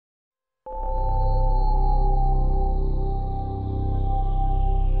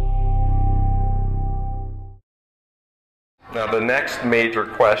Now, the next major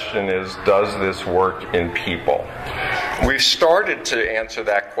question is, does this work in people? We've started to answer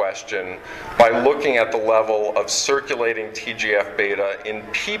that question by looking at the level of circulating TGF-beta in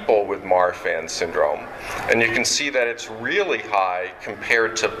people with Marfan syndrome. And you can see that it's really high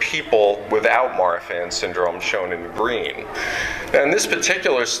compared to people without Marfan syndrome, shown in green. Now, in this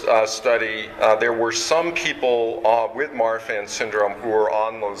particular study, there were some people with Marfan syndrome who were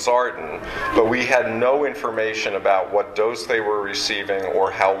on losartan, but we had no information about what dose they were receiving or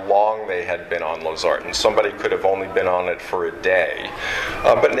how long they had been on losartan. Somebody could have only been on it for a day.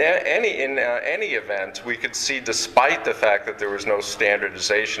 But in any event, we could see, despite the fact that there was no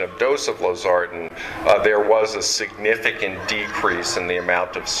standardization of dose of losartan, there was a significant decrease in the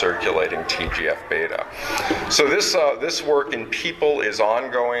amount of circulating TGF-beta. So this work in people is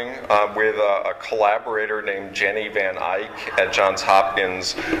ongoing with a collaborator named Jenny Van Eyck at Johns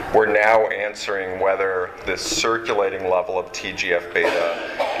Hopkins. We're now answering whether the circulating level of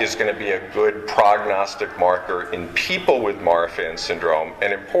TGF-beta is going to be a good prognostic marker in people with Marfan syndrome.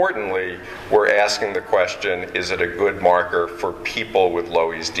 And importantly, we're asking the question, is it a good marker for people with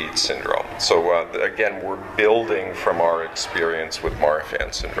Loeys-Dietz syndrome? So again, we're building from our experience with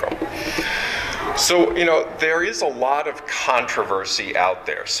Marfan syndrome. So, there is a lot of controversy out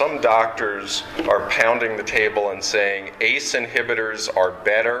there. Some doctors are pounding the table and saying ACE inhibitors are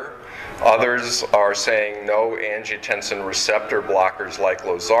better. Others are saying no, angiotensin receptor blockers like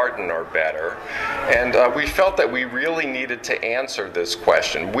losartan are better. And we felt that we really needed to answer this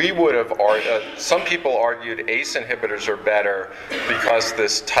question. We would have some people argued ACE inhibitors are better because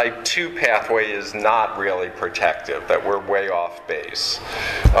this type 2 pathway is not really protective, that we're way off base.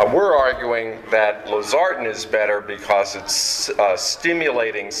 We're arguing that losartan is better because it's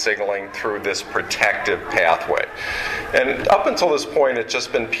stimulating signaling through this protective pathway. And up until this point, it's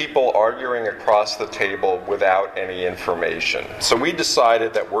just been people arguing across the table without any information. So we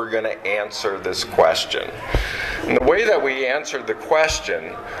decided that we're going to answer this question. And the way that we answered the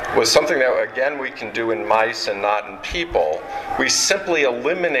question was something that, again, we can do in mice and not in people. We simply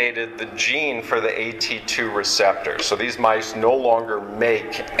eliminated the gene for the AT2 receptor. So these mice no longer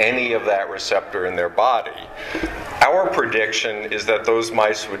make any of that receptor in their body. Our prediction is that those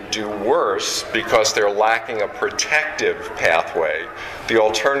mice would do worse because they're lacking a protective pathway. The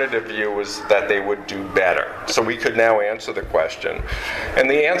alternative view was that they would do better. So we could now answer the question. And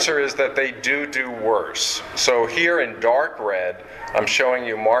the answer is that they do worse. So here in dark red, I'm showing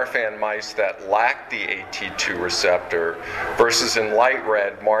you Marfan mice that lack the AT2 receptor versus in light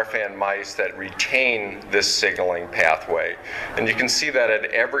red, Marfan mice that retain this signaling pathway. And you can see that at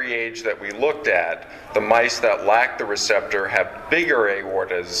every age that we looked at, the mice that lack the receptor have bigger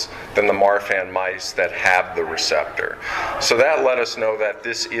aortas than the Marfan mice that have the receptor. So that let us know that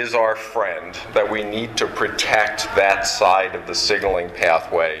this is our friend, that we need to protect that side of the signaling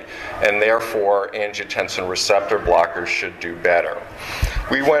pathway, and therefore angiotensin receptor blockers should do better.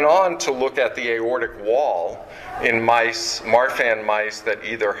 We went on to look at the aortic wall in mice, Marfan mice that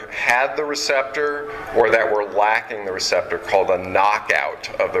either had the receptor or that were lacking the receptor, called a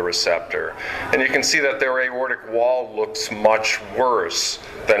knockout of the receptor. And you can see that their aortic wall looks much worse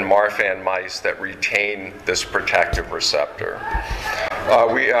than Marfan mice that retain this protective receptor.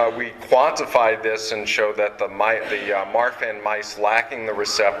 We quantified this and showed that the Marfan mice lacking the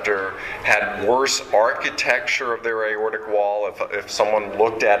receptor had worse architecture of their aortic wall. If someone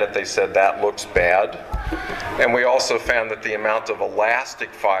looked at it, they said that looks bad. And we also found that the amount of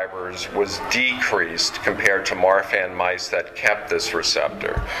elastic fibers was decreased compared to Marfan mice that kept this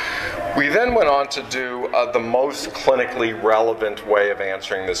receptor. We then went on to do the most clinically relevant way of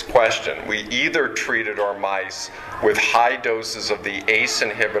answering this question. We either treated our mice with high doses of the ACE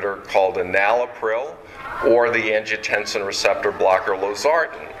inhibitor called enalapril or the angiotensin receptor blocker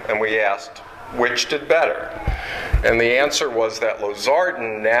losartan, and we asked which did better. And the answer was that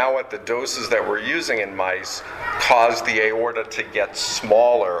losartan, now at the doses that we're using in mice, caused the aorta to get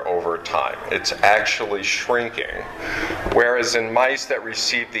smaller over time. It's actually shrinking. Whereas in mice that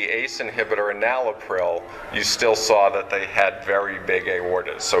received the ACE inhibitor enalapril, you still saw that they had very big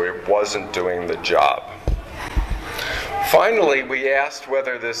aortas, so it wasn't doing the job. Finally, we asked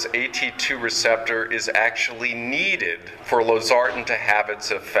whether this AT2 receptor is actually needed for losartan to have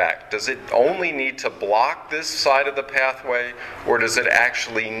its effect. Does it only need to block this side of the pathway, or does it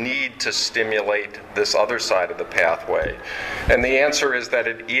actually need to stimulate this other side of the pathway? And the answer is that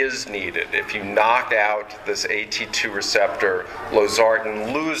it is needed. If you knock out this AT2 receptor,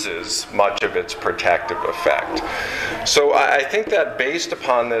 losartan loses much of its protective effect. So I think that based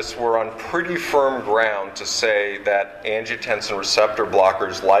upon this, we're on pretty firm ground to say that angiotensin receptor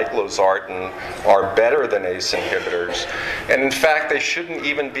blockers like losartan are better than ACE inhibitors. And in fact, they shouldn't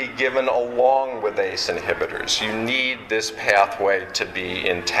even be given along with ACE inhibitors. You need this pathway to be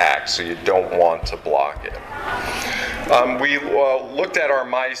intact, so you don't want to block it. We looked at our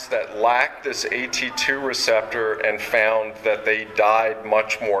mice that lacked this AT2 receptor and found that they died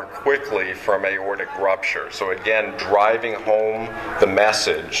much more quickly from aortic rupture. So again, driving home the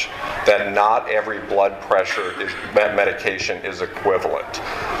message that not every blood pressure medication is equivalent.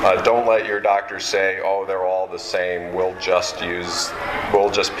 Don't let your doctor say, oh, they're all the same, we'll just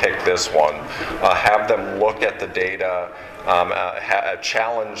pick this one. Have them look at the data,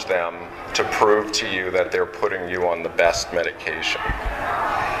 challenge them to prove to you that they're putting you on the best medication.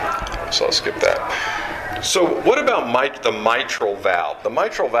 So I'll skip that. So what about the mitral valve? The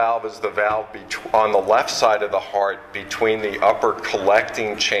mitral valve is the valve on the left side of the heart between the upper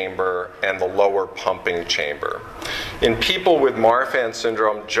collecting chamber and the lower pumping chamber. In people with Marfan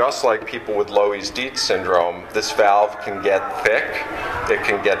syndrome, just like people with Loeys-Dietz syndrome, this valve can get thick, it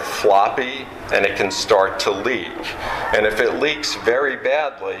can get floppy, and it can start to leak. And if it leaks very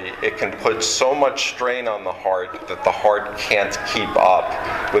badly, it can put so much strain on the heart that the heart can't keep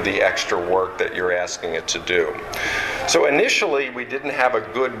up with the extra work that you're asking it to do. So initially, we didn't have a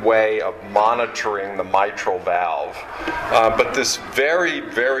good way of monitoring the mitral valve. But this very,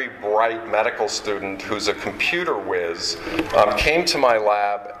 very bright medical student who's a computer whiz came to my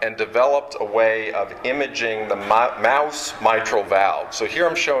lab and developed a way of imaging the mouse mitral valve. So here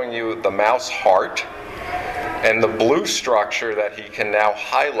I'm showing you the mouse heart, and the blue structure that he can now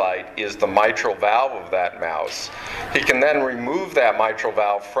highlight is the mitral valve of that mouse. He can then remove that mitral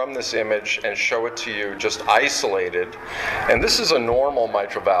valve from this image and show it to you just isolated. And this is a normal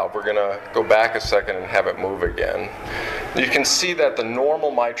mitral valve. We're going to go back a second and have it move again. You can see that the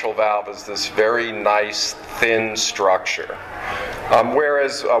normal mitral valve is this very nice, thin structure.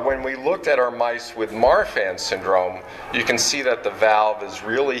 Whereas when we looked at our mice with Marfan syndrome, you can see that the valve is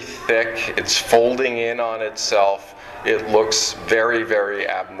really thick, it's folding in on itself, it looks very, very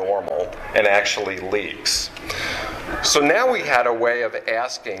abnormal and actually leaks. So now we had a way of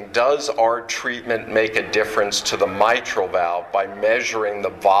asking, does our treatment make a difference to the mitral valve by measuring the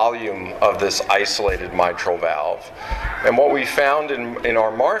volume of this isolated mitral valve? And what we found in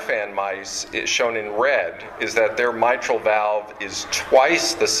our Marfan mice, shown in red, is that their mitral valve is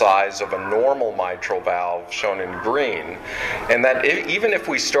twice the size of a normal mitral valve, shown in green, and that even if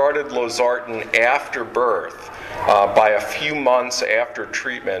we started losartan after birth, by a few months after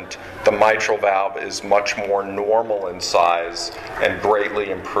treatment, the mitral valve is much more normal in size and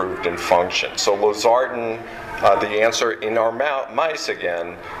greatly improved in function. So losartan, the answer in our mice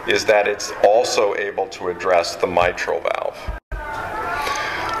again, is that it's also able to address the mitral valve.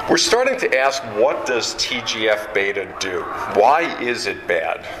 We're starting to ask, what does TGF-beta do? Why is it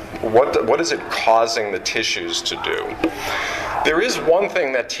bad? What is it causing the tissues to do? There is one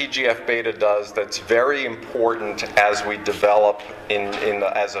thing that TGF-beta does that's very important as we develop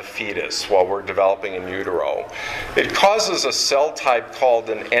as a fetus, while we're developing in utero. It causes a cell type called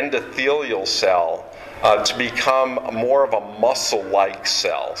an endothelial cell to become more of a muscle-like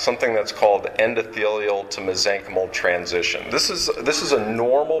cell, something that's called endothelial to mesenchymal transition. This is a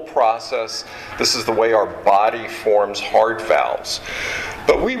normal process. This is the way our body forms heart valves.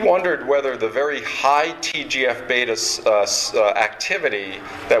 But we wondered whether the very high TGF-beta activity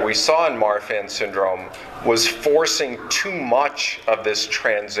that we saw in Marfan syndrome was forcing too much of this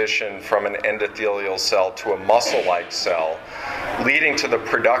transition from an endothelial cell to a muscle-like cell, leading to the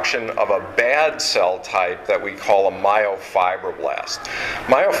production of a bad cell type that we call a myofibroblast.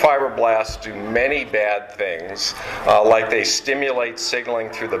 Myofibroblasts do many bad things, like they stimulate signaling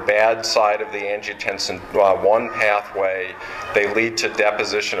through the bad side of the angiotensin 1 pathway. They lead to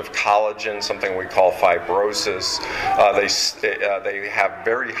deposition of collagen, something we call fibrosis. They have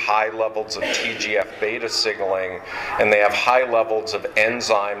very high levels of TGF-beta signaling, and they have high levels of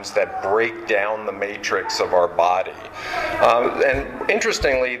enzymes that break down the matrix of our body. And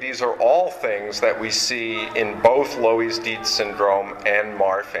interestingly, these are all things that we see in both Loeys-Dietz syndrome and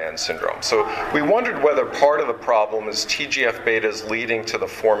Marfan syndrome. So we wondered whether part of the problem is TGF-beta is leading to the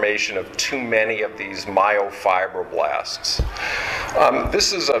formation of too many of these myofibroblasts.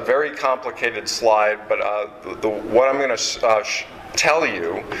 This is a very complicated slide, but what I'm going to tell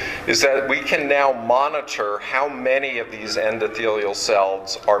you is that we can now monitor how many of these endothelial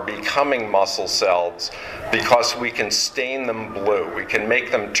cells are becoming muscle cells because we can stain them blue. We can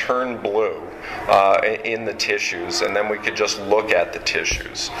make them turn blue in the tissues, and then we could just look at the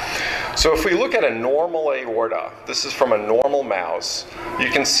tissues. So if we look at a normal aorta, this is from a normal mouse, you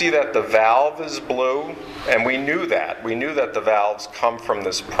can see that the valve is blue, and we knew that. We knew that the valves come from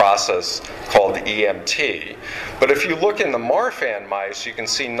this process called EMT. But if you look in the Marfan mice, you can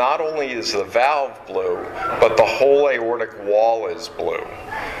see not only is the valve blue, but the whole aortic wall is blue.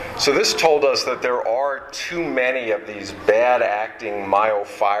 So this told us that there are too many of these bad-acting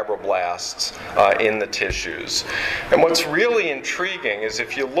myofibroblasts in the tissues. And what's really intriguing is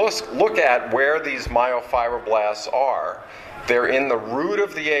if you look at where these myofibroblasts are, they're in the root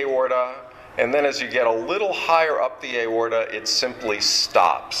of the aorta, and then as you get a little higher up the aorta, it simply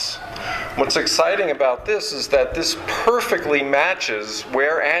stops. What's exciting about this is that this perfectly matches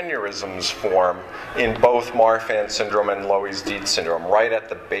where aneurysms form in both Marfan syndrome and Loeys-Dietz syndrome, right at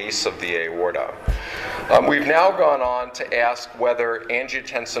the base of the aorta. We've now gone on to ask whether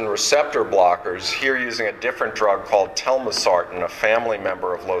angiotensin receptor blockers, here using a different drug called telmisartan, a family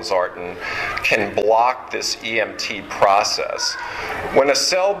member of losartan, can block this EMT process. When a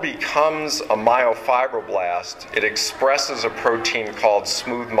cell becomes a myofibroblast, it expresses a protein called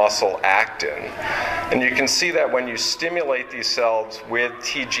smooth muscle actin. And you can see that when you stimulate these cells with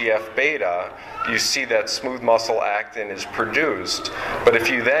TGF-beta, you see that smooth muscle actin is produced. But if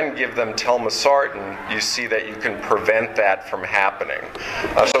you then give them telmisartan, you see that you can prevent that from happening.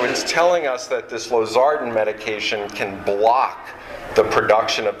 So it's telling us that this losartan medication can block the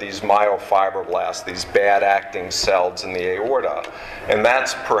production of these myofibroblasts, these bad-acting cells in the aorta. And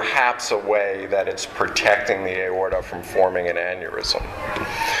that's perhaps a way that it's protecting the aorta from forming an aneurysm.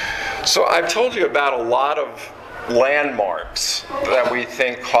 So I've told you about a lot of landmarks that we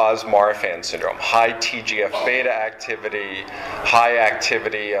think cause Marfan syndrome. High TGF-beta activity, high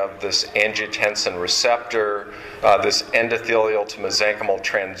activity of this angiotensin receptor, this endothelial to mesenchymal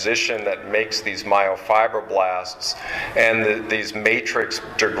transition that makes these myofibroblasts, and these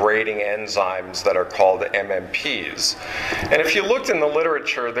matrix-degrading enzymes that are called MMPs. And if you looked in the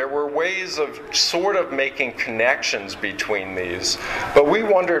literature, there were ways of sort of making connections between these, but we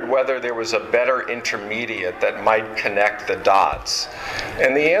wondered whether there was a better intermediate that might connect the dots.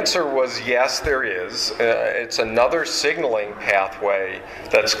 And the answer was yes, there is. It's another signaling pathway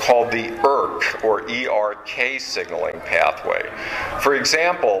that's called the ERK, or ERK signaling pathway. For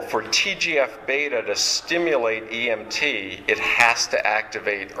example, for TGF-beta to stimulate EMT, it has to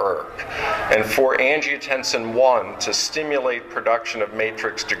activate ERK. And for angiotensin 1 to stimulate production of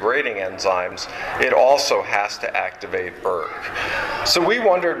matrix-degrading enzymes, it also has to activate ERK. So we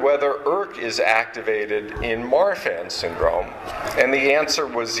wondered whether ERK is activated in Marfan syndrome, and the answer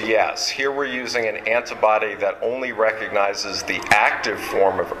was yes. Here we're using an antibody that only recognizes the active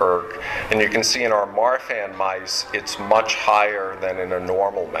form of ERK, and you can see in our Marfan mice it's much higher than in a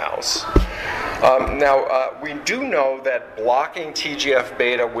normal mouse. We do know that blocking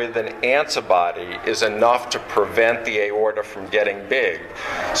TGF-beta with an antibody is enough to prevent the aorta from getting big.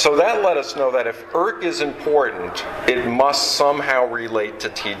 So that let us know that if ERK is important, it must somehow relate to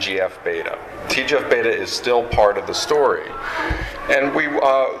TGF-beta. TGF-beta is still part of the story. And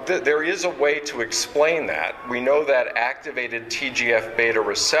there is a way to explain that. We know that activated TGF-beta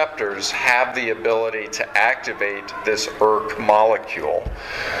receptors have the ability to activate this ERK molecule.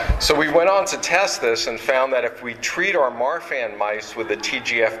 So we went on to test this and found that if we treat our Marfan mice with a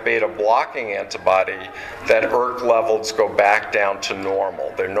TGF-beta blocking antibody, that ERK levels go back down to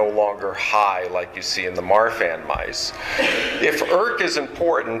normal. They're no longer high like you see in the Marfan mice. If ERK is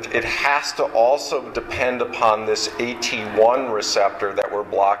important, it has to also depend upon this AT1 receptor that we're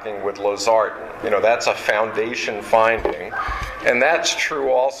blocking with losartan. That's a foundation finding. And that's true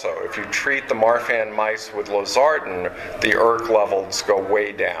also. If you treat the Marfan mice with losartan, the ERK levels go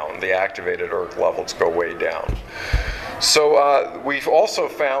way down. The activated ERK levels go way down. So we've also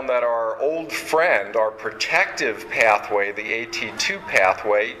found that our old friend, our protective pathway, the AT2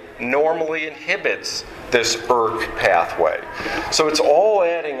 pathway, normally inhibits this ERK pathway. So it's all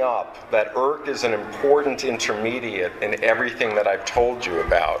adding up that ERK is an important intermediate in everything that I've told you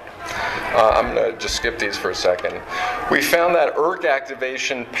about. I'm going to just skip these for a second. We found that ERK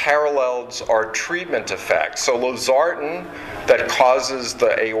activation parallels our treatment effect. So losartan, that causes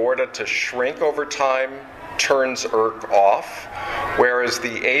the aorta to shrink over time, turns ERK off, whereas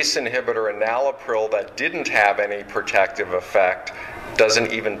the ACE inhibitor enalapril that didn't have any protective effect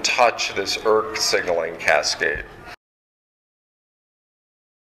doesn't even touch this ERK signaling cascade.